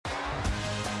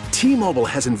T-Mobile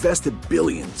has invested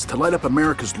billions to light up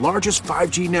America's largest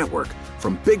 5G network,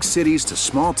 from big cities to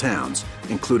small towns,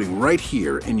 including right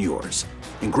here in yours.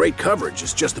 And great coverage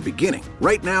is just the beginning.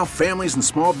 Right now, families and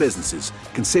small businesses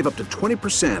can save up to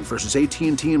 20% versus AT&T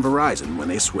and Verizon when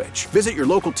they switch. Visit your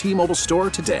local T-Mobile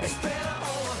store today.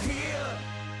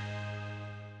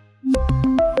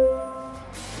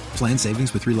 Plan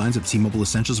savings with 3 lines of T-Mobile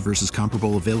Essentials versus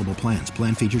comparable available plans.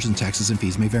 Plan features and taxes and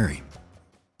fees may vary.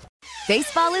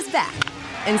 Baseball is back,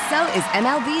 and so is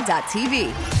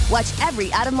MLB.tv. Watch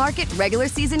every out-of-market regular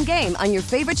season game on your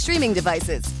favorite streaming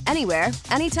devices, anywhere,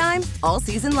 anytime, all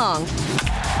season long.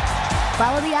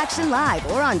 Follow the action live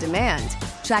or on demand.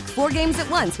 Track 4 games at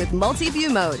once with multi-view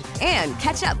mode and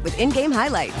catch up with in-game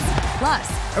highlights.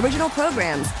 Plus, original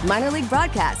programs, minor league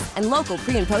broadcasts, and local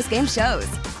pre- and post-game shows.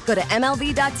 Go to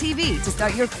MLB.tv to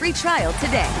start your free trial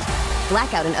today.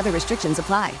 Blackout and other restrictions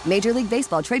apply. Major League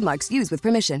Baseball trademarks used with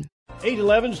permission.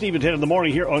 8:11, Steve and 10 in the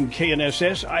morning here on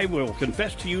KNSS. I will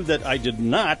confess to you that I did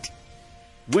not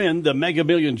win the Mega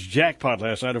Millions jackpot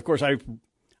last night. Of course, I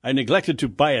neglected to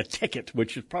buy a ticket,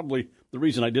 which is probably the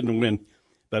reason I didn't win.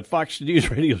 But Fox News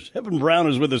Radio's Evan Brown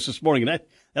is with us this morning. And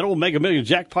that old Mega Millions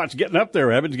jackpot's getting up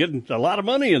there. Evan's getting a lot of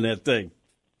money in that thing.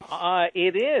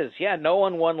 It is. Yeah, no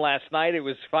one won last night. It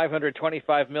was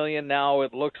 $525 million. Now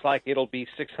it looks like it'll be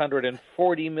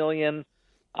 $640 million.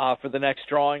 For the next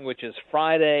drawing, which is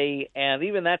Friday, and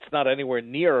even that's not anywhere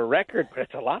near a record, but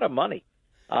it's a lot of money.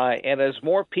 And as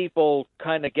more people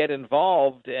kind of get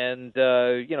involved and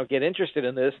get interested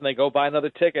in this, and they go buy another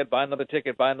ticket, then the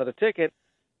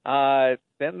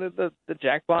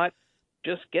jackpot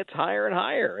just gets higher and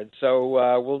higher. And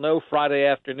so we'll know Friday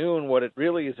afternoon what it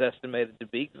really is estimated to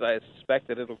be, because I suspect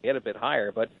that it'll get a bit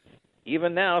higher. But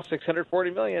even now,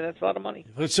 $640 million, that's a lot of money.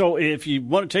 So if you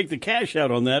want to take the cash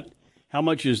out on that, how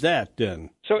much is that then?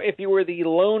 So if you were the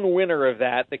lone winner of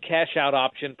that, the cash out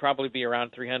option probably be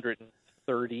around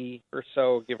 330 or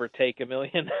so, give or take $1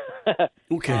 million.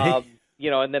 Okay. And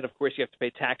then of course you have to pay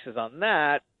taxes on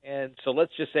that. And so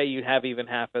let's just say you have even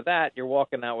half of that, you're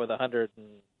walking out with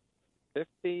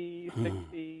 150,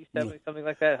 60, 70, something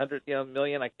like that, 100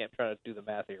 million. I can't try to do the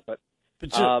math here, but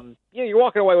you're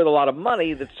walking away with a lot of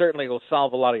money that certainly will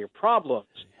solve a lot of your problems.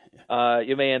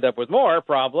 You may end up with more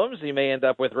problems. You may end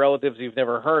up with relatives you've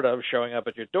never heard of showing up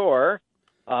at your door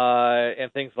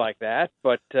and things like that.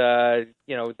 But, the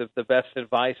best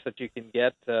advice that you can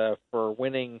get for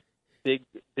winning big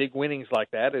winnings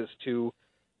like that is to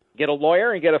get a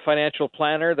lawyer and get a financial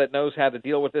planner that knows how to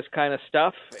deal with this kind of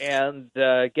stuff, and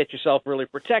get yourself really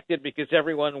protected, because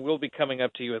everyone will be coming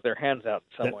up to you with their hands out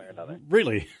in some way or another.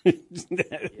 Really?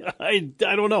 I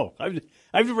don't know.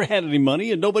 I've never had any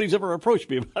money, and nobody's ever approached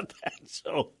me about that.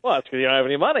 So, well, that's because you don't have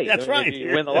any money. That's right. If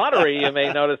you win the lottery, you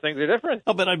may notice things are different.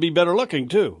 I'll bet I'd be better looking,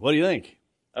 too. What do you think?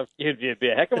 You'd be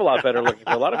a heck of a lot better looking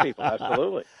for a lot of people,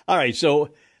 absolutely. All right, so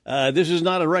this is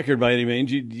not a record by any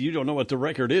means. You don't know what the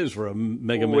record is for a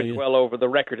Mega Million. The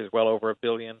record is well over $1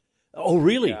 billion. Oh,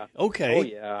 really? Yeah. Okay. Oh,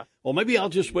 yeah. Well, maybe I'll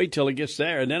just wait till it gets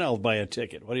there, and then I'll buy a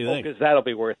ticket. What do you think? Because that'll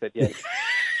be worth it, yes.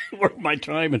 Worth my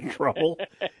time and trouble.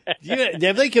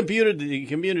 Have they computed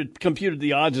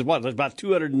the odds as what? About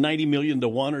 290 million to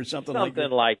 1 or something like that?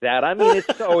 Something like that. I mean,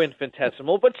 it's so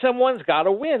infinitesimal, but someone's got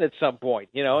to win at some point,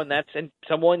 and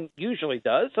someone usually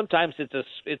does. Sometimes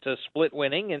it's a split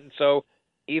winning, and so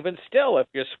even still, if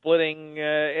you're splitting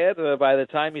it by the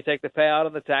time you take the payout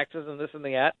and the taxes and this and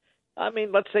that, I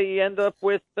mean, let's say you end up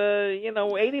with,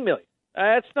 $80 million.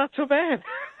 It's not so bad.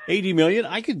 80 million?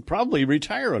 I could probably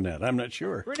retire on that. I'm not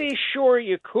sure. Pretty sure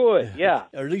you could, yeah.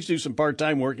 Or at least do some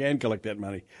part-time work and collect that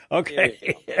money.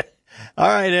 Okay. All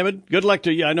right, Evan. Good luck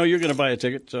to you. I know you're going to buy a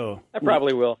ticket, so. I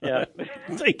probably will, yeah.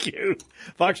 Thank you.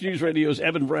 Fox News Radio's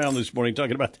Evan Brown this morning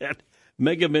talking about that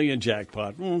Mega Million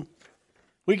jackpot.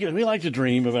 We like to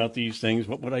dream about these things.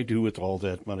 What would I do with all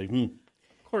that money?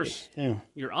 Of course,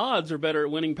 your odds are better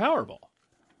at winning Powerball.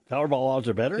 Powerball odds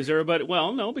are better?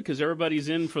 Because everybody's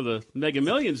in for the Mega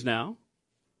Millions now.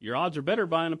 Your odds are better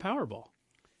buying a Powerball.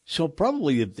 So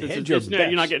probably the hedge your bets.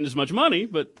 You're not getting as much money,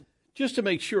 but just to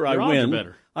make sure I odds win, are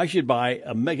better. I should buy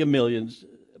a Mega Millions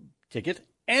ticket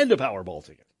and a Powerball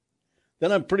ticket.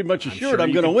 Then I'm pretty much assured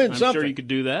I'm going to win something. I'm sure you could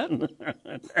do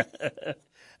that.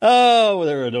 Oh,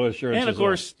 there are no assurances. And, of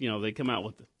course, they come out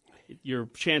with your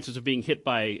chances of being hit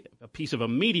by a piece of a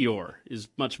meteor is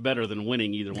much better than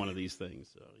winning either one of these things.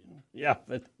 So, yeah,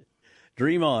 but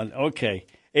dream on. Okay.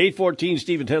 8:14,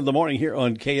 Steve and 10 in the morning here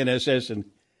on KNSS. And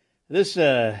this,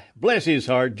 bless his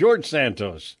heart, George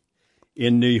Santos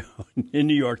in New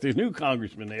York, the new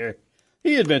congressman there,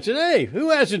 he admits it. Hey,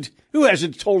 who hasn't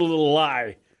told a little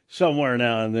lie somewhere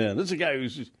now and then? This is a guy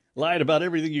who's lied about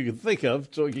everything you could think of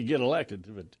so he could get elected.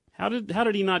 But how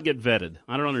did he not get vetted?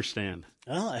 I don't understand.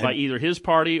 Well, by either his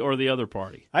party or the other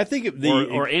party. I think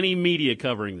or any media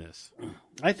covering this.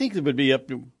 I think it would be up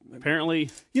to. Apparently,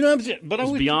 but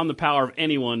it's beyond the power of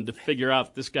anyone to figure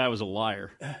out this guy was a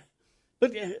liar.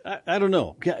 But I don't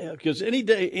know, because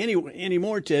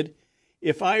anymore, Ted,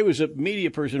 if I was a media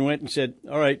person who went and said,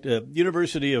 all right,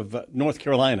 University of North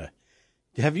Carolina,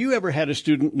 have you ever had a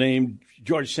student named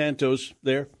George Santos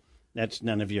there? That's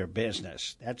none of your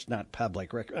business. That's not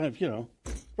public record.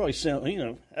 Probably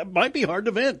it might be hard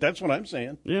to vent. That's what I'm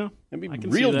saying. Yeah, it'd be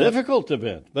real difficult to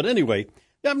vent. But anyway,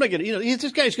 I'm not going to.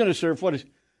 This guy's going to serve what is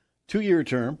 2-year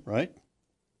term, right,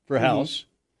 for House.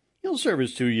 He'll serve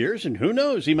his 2 years, and who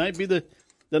knows? He might be the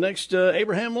next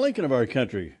Abraham Lincoln of our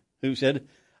country, who said,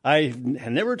 "I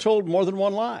never told more than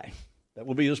one lie." That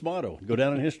will be his motto. Go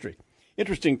down in history.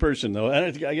 Interesting person, though.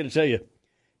 And I got to tell you,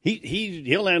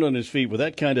 he'll land on his feet with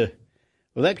that kind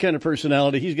of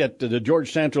personality. He's got the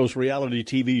George Santos reality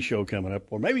TV show coming up,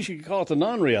 or maybe you should call it the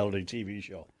non-reality TV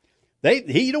show.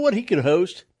 You know what he could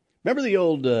host? Remember the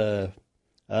old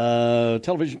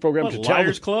television program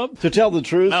Liars Club? To Tell the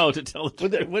Truth? No, To Tell the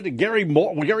Truth. With Gary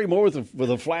Moore with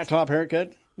a flat top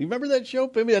haircut. You remember that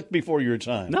show? Maybe that's before your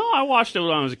time. No, I watched it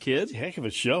when I was a kid. It's a heck of a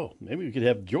show. Maybe we could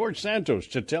have George Santos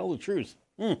To Tell the Truth.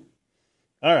 All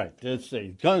right, let's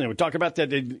see. We talk about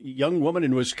that young woman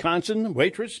in Wisconsin,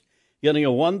 waitress, getting a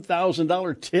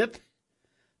 $1,000 tip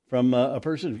from a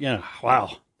person. Yeah,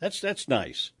 wow, that's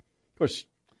nice. Of course,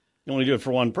 you only do it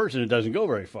for one person. It doesn't go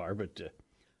very far, but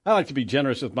I like to be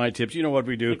generous with my tips. You know what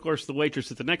we do. Of course, the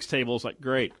waitress at the next table is like,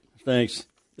 great. Thanks.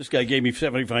 This guy gave me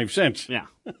 75 cents. Yeah.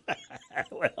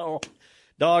 Well,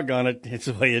 doggone it. It's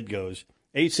the way it goes.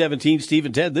 817 Steve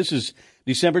and Ted. This is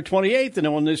December 28th, and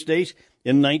on this date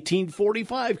in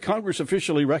 1945, Congress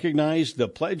officially recognized the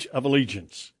Pledge of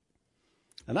Allegiance.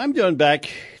 And I'm going back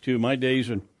to my days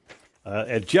when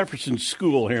at Jefferson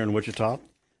School here in Wichita.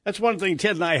 That's one thing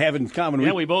Ted and I have in common.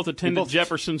 Yeah, we both attended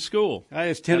Jefferson School. I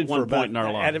attended at one point in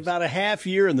our lives. At about a half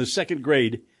year in the second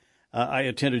grade, I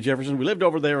attended Jefferson. We lived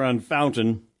over there on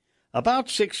Fountain, about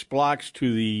 6 blocks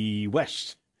to the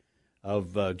west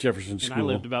of Jefferson School. And I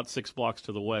lived about 6 blocks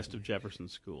to the west of Jefferson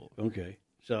School. Okay.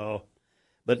 So,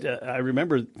 but I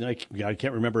remember, I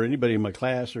can't remember anybody in my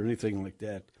class or anything like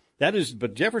that.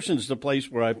 But Jefferson's the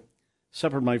place where I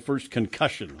suffered my first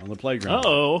concussion on the playground.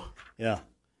 Uh-oh. Yeah.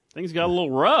 Things got a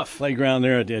little rough. Playground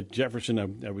there at Jefferson,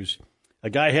 a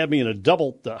guy had me in a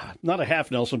double, not a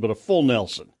half Nelson, but a full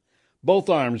Nelson. Both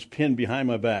arms pinned behind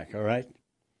my back, all right?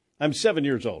 I'm 7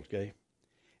 years old, okay?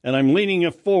 And I'm leaning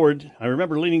forward. I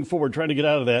remember leaning forward trying to get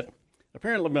out of that.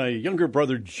 Apparently my younger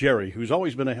brother, Jerry, who's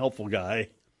always been a helpful guy,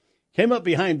 came up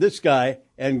behind this guy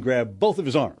and grabbed both of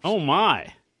his arms. Oh,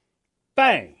 my.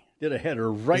 Bang! Did a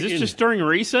header right in. Is this just during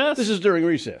recess? This is during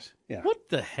recess, yeah. What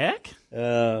the heck?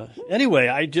 Anyway,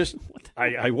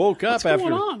 I woke up What's after. What's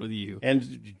going on with you?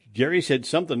 And Jerry said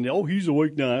something. Oh, he's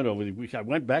awake now. I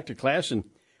went back to class, and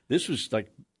this was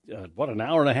like, an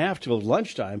hour and a half till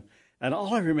lunchtime. And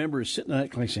all I remember is sitting in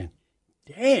that class saying,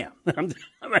 damn, I'm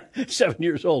 7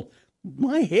 years old.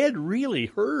 My head really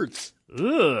hurts. Ugh.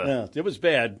 Yeah, it was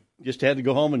bad. Just had to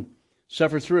go home and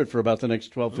suffer through it for about the next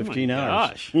 12, 15 hours.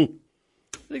 Gosh.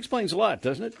 It explains a lot,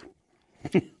 doesn't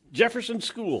it? Jefferson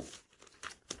School.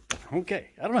 Okay.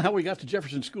 I don't know how we got to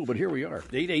Jefferson School, but here we are.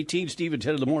 8:18, Steve and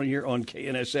Ted in the morning here on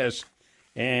KNSS.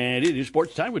 And it is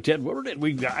sports time with Ted Woodward, and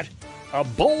we've got a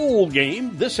bowl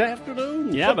game this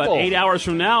afternoon. Yeah, Football. about 8 hours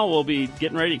from now, we'll be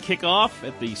getting ready to kick off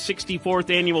at the 64th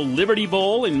Annual Liberty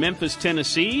Bowl in Memphis,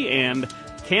 Tennessee, and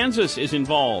Kansas is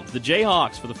involved. The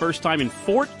Jayhawks, for the first time in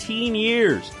 14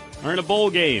 years, are in a bowl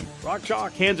game. Rock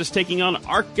Chalk. Kansas taking on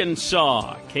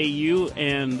Arkansas. KU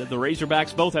and the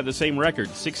Razorbacks both have the same record,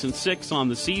 6-6 on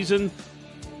the season.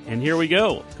 And here we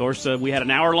go. Of course, we had an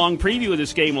hour-long preview of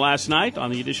this game last night on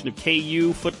the edition of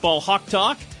KU Football Hawk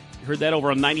Talk. You heard that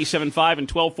over on 97.5 and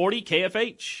 1240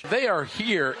 KFH. They are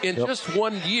here in just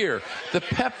 1 year. The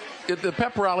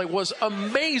pep rally was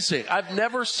amazing. I've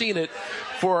never seen it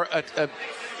for a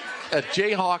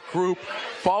Jayhawk group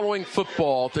following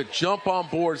football to jump on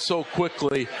board so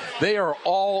quickly. They are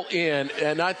all in,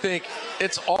 and I think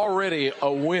it's already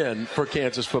a win for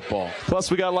Kansas football. Plus,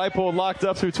 we got Leipold locked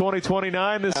up through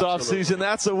 2029 this offseason.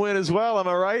 That's a win as well, am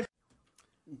I right?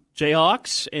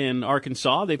 Jayhawks and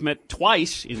Arkansas, they've met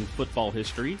twice in football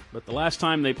history, but the last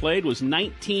time they played was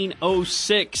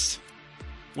 1906,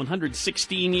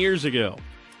 116 years ago.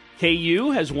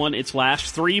 KU has won its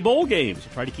last 3 bowl games.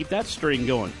 Try to keep that string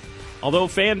going. Although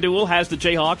FanDuel has the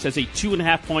Jayhawks as a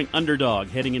 2.5-point underdog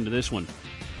heading into this one.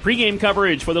 Pre-game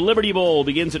coverage for the Liberty Bowl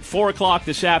begins at 4 o'clock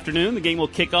this afternoon. The game will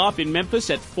kick off in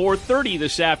Memphis at 4:30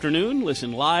 this afternoon.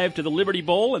 Listen live to the Liberty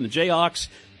Bowl and the Jayhawks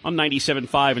on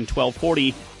 97.5 and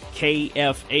 1240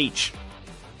 KFH.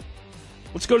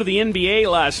 Let's go to the NBA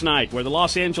last night, where the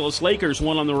Los Angeles Lakers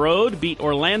won on the road, beat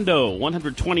Orlando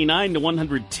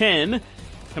 129-110.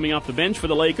 Coming off the bench for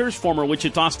the Lakers, former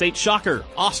Wichita State Shocker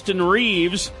Austin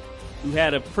Reeves, who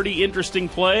had a pretty interesting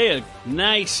play, a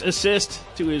nice assist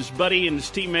to his buddy and his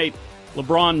teammate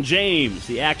LeBron James.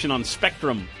 The action on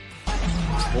Spectrum.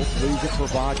 Both lose it for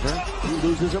Wagner. He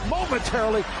loses it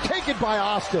momentarily. Taken by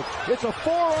Austin. It's a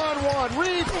 4-on-1.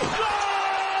 Reeves.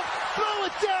 Oh! Throw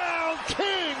it down.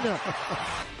 King.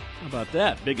 How about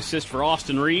that? Big assist for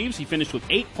Austin Reeves. He finished with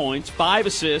 8 points, 5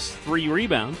 assists, 3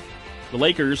 rebounds. The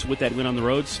Lakers, with that win on the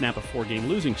road, snap a 4-game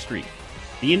losing streak.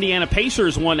 The Indiana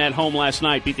Pacers won at home last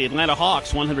night, beat the Atlanta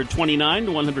Hawks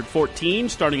 129-114.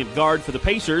 Starting at guard for the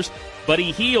Pacers,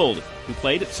 Buddy Hield, who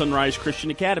played at Sunrise Christian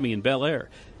Academy in Bel Air.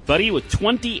 Buddy with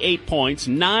 28 points,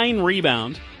 9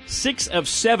 rebounds, 6 of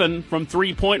 7 from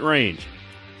three-point range.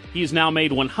 He has now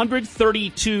made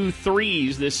 132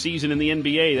 threes this season in the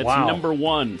NBA. That's number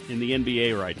 1 in the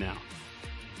NBA right now.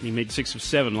 He made 6 of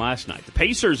 7 last night. The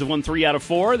Pacers have won 3 out of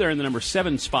 4. They're in the number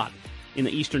 7 spot in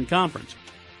the Eastern Conference.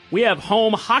 We have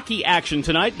home hockey action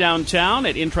tonight downtown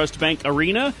at Intrust Bank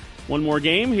Arena. One more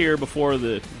game here before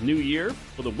the new year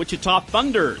for the Wichita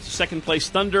Thunder. Second-place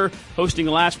Thunder hosting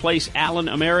the last-place Allen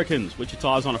Americans.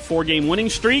 Wichita is on a 4-game winning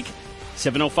streak.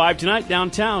 7:05 tonight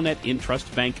downtown at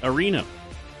Intrust Bank Arena.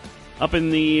 Up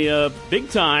in the big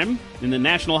time in the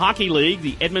National Hockey League,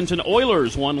 the Edmonton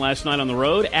Oilers won last night on the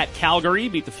road at Calgary,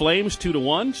 beat the Flames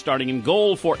 2-1. Starting in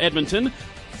goal for Edmonton,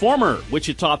 former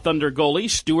Wichita Thunder goalie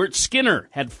Stuart Skinner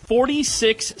had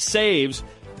 46 saves,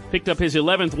 picked up his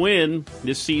 11th win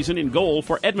this season in goal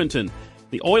for Edmonton.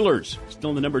 The Oilers still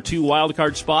in the number 2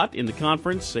 wildcard spot in the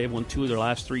conference. They have won 2 of their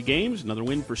last 3 games. Another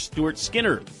win for Stuart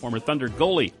Skinner, former Thunder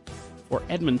goalie for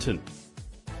Edmonton.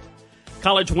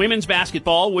 College women's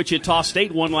basketball, Wichita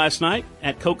State won last night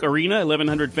at Koch Arena.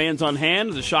 1,100 fans on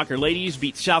hand. The Shocker ladies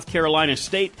beat South Carolina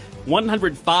State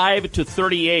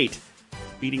 105-38,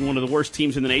 beating one of the worst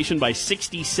teams in the nation by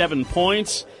 67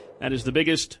 points. That is the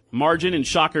biggest margin in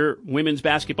Shocker women's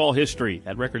basketball history.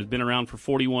 That record has been around for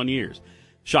 41 years.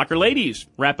 Shocker ladies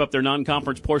wrap up their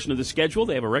non-conference portion of the schedule.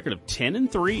 They have a record of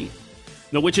 10-3.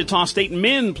 The Wichita State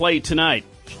men play tonight.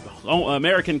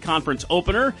 American Conference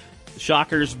opener. The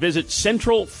Shockers visit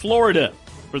Central Florida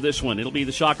for this one. It'll be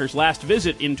the Shockers' last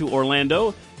visit into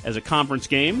Orlando as a conference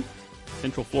game.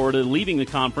 Central Florida leaving the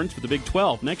conference for the Big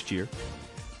 12 next year.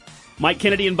 Mike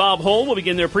Kennedy and Bob Hull will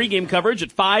begin their pregame coverage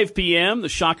at 5 p.m. The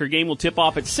Shocker game will tip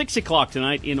off at 6 o'clock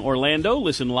tonight in Orlando.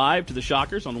 Listen live to the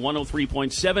Shockers on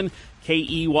 103.7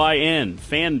 KEYN.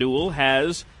 FanDuel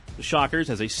has the Shockers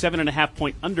as a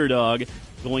 7.5-point underdog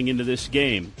going into this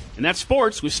game. And that's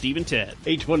sports with Steve and Ted.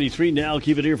 8:23 now.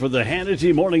 Keep it here for the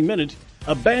Hannity Morning Minute.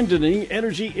 Abandoning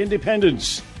energy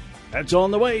independence. That's on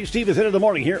the way. Steve is Hit of the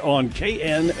Morning here on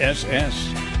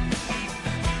KNSS.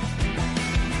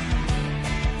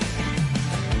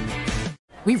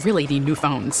 We really need new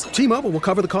phones. T-Mobile will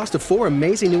cover the cost of 4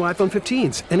 amazing new iPhone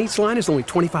 15s, and each line is only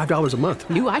 $25 a month.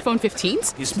 New iPhone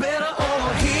 15s? It's better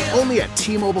over here. Only at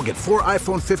T-Mobile, get 4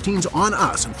 iPhone 15s on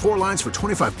us and 4 lines for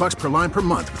 $25 per line per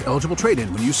month with eligible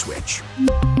trade-in when you switch.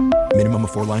 Minimum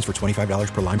of 4 lines for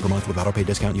 $25 per line per month with autopay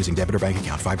discount using debit or bank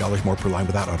account. $5 more per line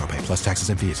without autopay, plus taxes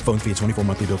and fees. Phone fee at 24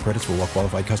 monthly bill credits for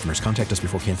well-qualified customers. Contact us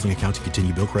before canceling account to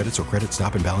continue bill credits or credit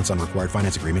stop and balance on required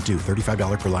finance agreement due.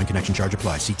 $35 per line connection charge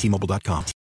applies. See T-Mobile.com.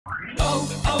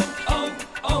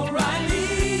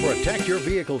 O'Reilly. Protect your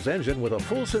vehicle's engine with a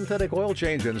full synthetic oil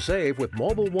change and save with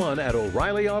Mobil 1 at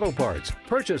O'Reilly Auto Parts.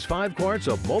 Purchase 5 quarts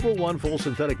of Mobil 1 full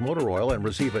synthetic motor oil and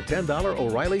receive a $10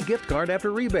 O'Reilly gift card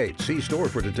after rebate. See store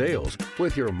for details.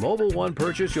 With your Mobil 1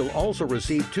 purchase, you'll also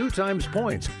receive 2 times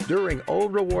points during O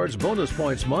Rewards Bonus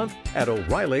Points Month at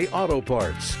O'Reilly Auto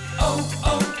Parts.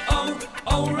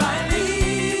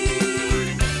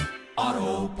 O'Reilly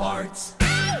Auto Parts.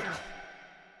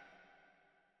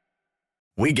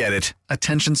 We get it.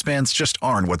 Attention spans just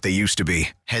aren't what they used to be.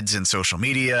 Heads in social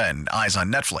media and eyes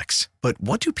on Netflix. But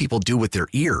what do people do with their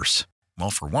ears?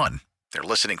 Well, for one, they're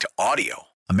listening to audio.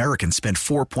 Americans spend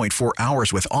 4.4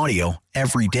 hours with audio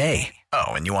every day. Oh,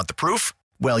 and you want the proof?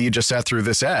 Well, you just sat through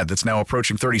this ad that's now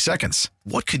approaching 30 seconds.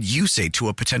 What could you say to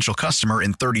a potential customer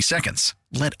in 30 seconds?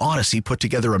 Let Odyssey put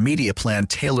together a media plan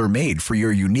tailor-made for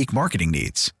your unique marketing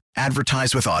needs.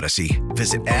 Advertise with Odyssey.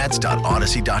 Visit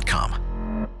ads.odyssey.com.